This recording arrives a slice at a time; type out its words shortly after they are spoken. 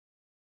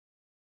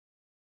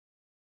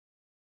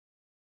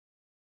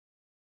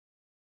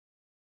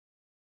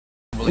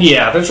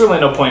Yeah, there's really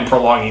no point in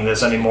prolonging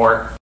this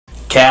anymore.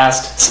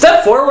 Cast,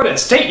 step forward and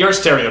state your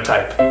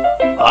stereotype.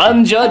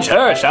 I'm Judge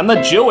Hirsch, I'm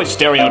the Jewish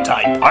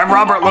stereotype. I'm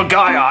Robert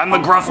Lagaya, I'm the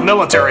gruff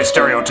military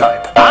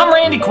stereotype. I'm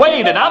Randy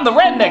Quaid, and I'm the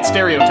redneck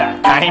stereotype.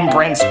 I'm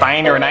Brent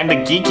Spiner, and I'm the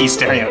geeky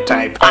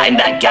stereotype. I'm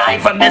that guy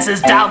from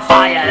Mrs.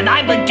 Doubtfire, and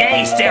I'm the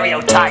gay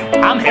stereotype.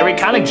 I'm Harry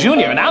Connick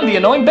Jr., and I'm the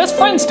annoying best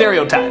friend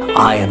stereotype.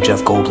 I am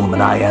Jeff Goldblum,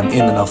 and I am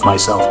in and of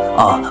myself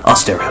a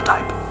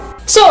stereotype.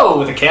 So,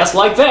 with a cast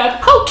like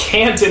that, how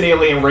can't an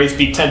alien race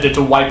be tempted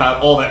to wipe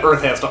out all that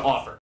Earth has to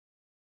offer?